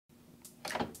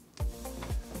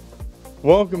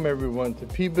Welcome everyone to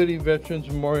Peabody Veterans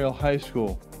Memorial High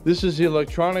School. This is the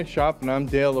electronics shop and I'm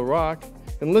Dale LaRock,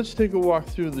 and let's take a walk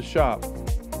through the shop.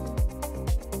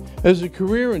 As a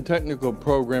career and technical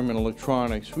program in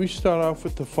electronics, we start off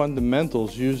with the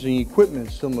fundamentals using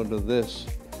equipment similar to this.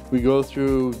 We go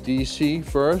through DC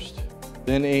first,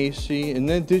 then AC, and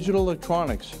then digital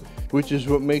electronics, which is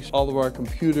what makes all of our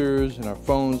computers and our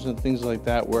phones and things like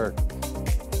that work.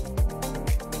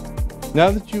 Now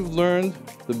that you've learned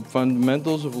the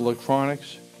fundamentals of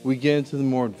electronics, we get into the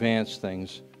more advanced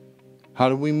things. How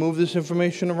do we move this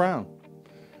information around?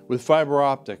 With fiber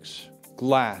optics,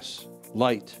 glass,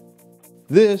 light.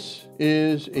 This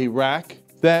is a rack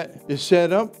that is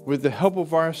set up with the help of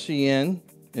RCN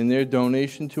and their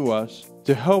donation to us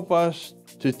to help us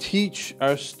to teach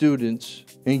our students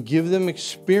and give them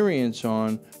experience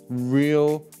on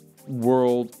real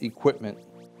world equipment.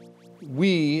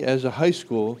 We, as a high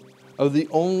school, are the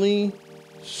only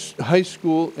high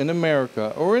school in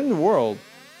America or in the world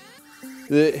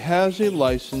that has a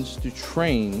license to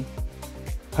train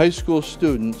high school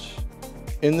students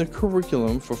in the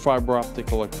curriculum for fiber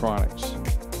optic electronics.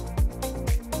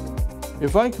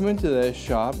 If I come into that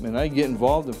shop and I get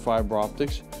involved in fiber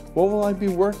optics, what will I be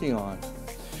working on?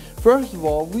 First of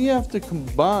all, we have to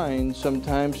combine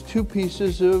sometimes two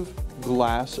pieces of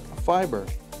glass fiber.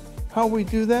 How we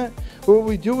do that? Well,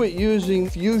 we do it using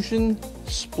fusion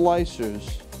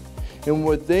splicers. And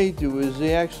what they do is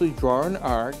they actually draw an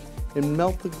arc and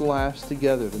melt the glass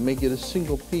together to make it a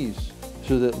single piece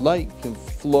so that light can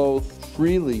flow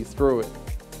freely through it.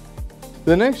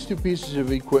 The next two pieces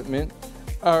of equipment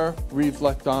are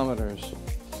reflectometers.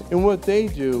 And what they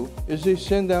do is they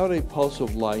send out a pulse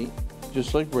of light,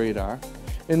 just like radar,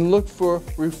 and look for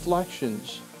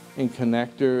reflections in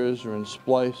connectors or in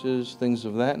splices, things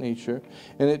of that nature.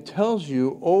 And it tells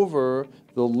you over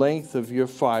the length of your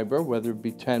fiber, whether it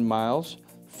be 10 miles,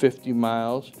 50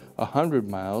 miles, 100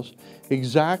 miles,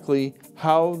 exactly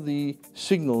how the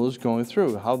signal is going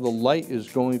through, how the light is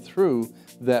going through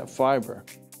that fiber.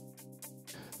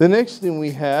 The next thing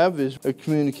we have is a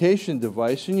communication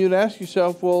device, and you'd ask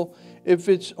yourself, well, if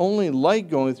it's only light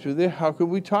going through there, how could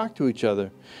we talk to each other?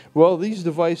 Well, these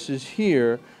devices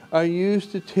here are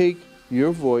used to take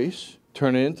your voice,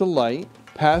 turn it into light,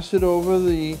 pass it over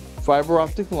the fiber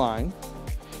optic line,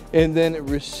 and then it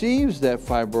receives that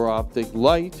fiber optic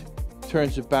light,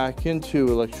 turns it back into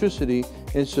electricity,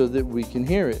 and so that we can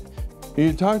hear it. And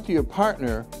you talk to your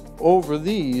partner over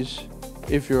these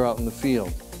if you're out in the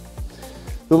field.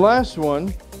 The last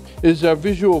one is our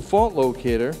visual fault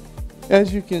locator.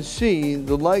 As you can see,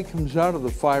 the light comes out of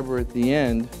the fiber at the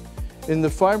end, and the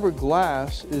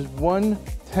fiberglass is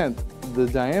 1/10 the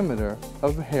diameter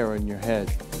of a hair on your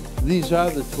head. These are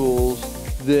the tools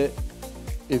that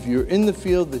if you're in the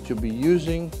field that you'll be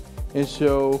using, and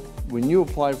so when you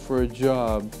apply for a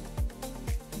job,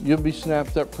 you'll be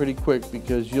snapped up pretty quick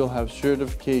because you'll have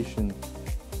certification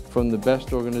from the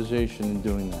best organization in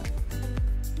doing that.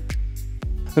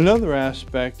 Another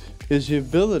aspect is the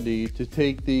ability to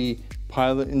take the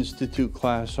Pilot Institute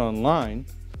class online,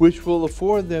 which will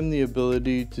afford them the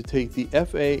ability to take the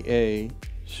FAA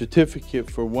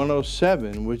certificate for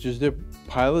 107, which is their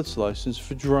pilot's license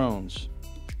for drones.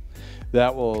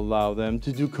 That will allow them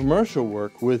to do commercial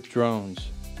work with drones.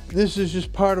 This is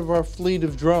just part of our fleet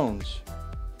of drones,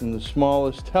 from the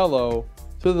smallest Tello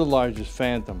to the largest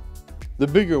Phantom. The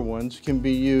bigger ones can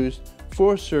be used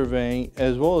for surveying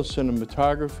as well as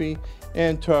cinematography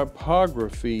and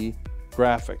topography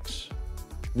graphics.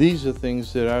 These are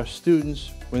things that our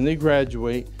students, when they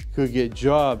graduate, could get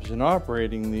jobs in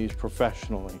operating these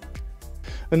professionally.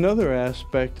 Another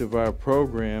aspect of our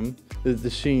program that the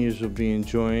seniors will be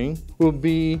enjoying will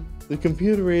be the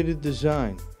computer-aided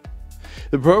design.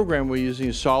 The program we're using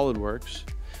is SolidWorks,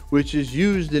 which is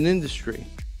used in industry.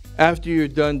 After you're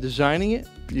done designing it,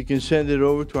 you can send it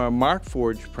over to our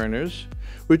MarkForge printers,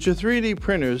 which are 3D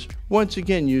printers once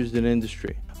again used in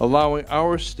industry, allowing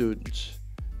our students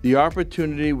the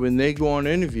opportunity when they go on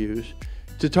interviews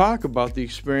to talk about the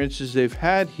experiences they've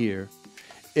had here,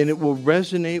 and it will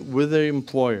resonate with the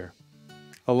employer,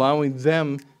 allowing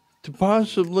them to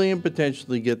possibly and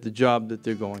potentially get the job that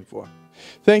they're going for.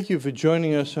 Thank you for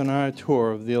joining us on our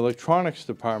tour of the electronics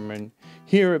department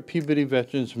here at Peabody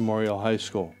Veterans Memorial High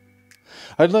School.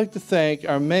 I'd like to thank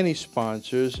our many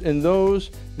sponsors and those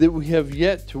that we have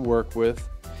yet to work with,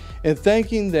 and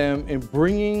thanking them in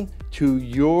bringing to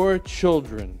your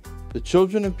children, the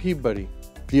children of Peabody,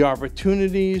 the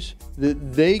opportunities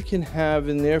that they can have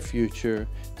in their future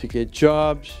to get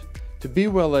jobs, to be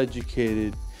well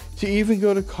educated, to even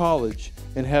go to college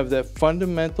and have that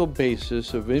fundamental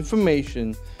basis of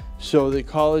information so that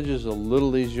college is a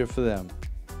little easier for them.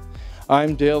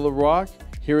 I'm Dale LaRock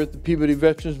here at the Peabody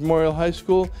Veterans Memorial High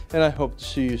School, and I hope to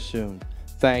see you soon.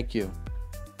 Thank you.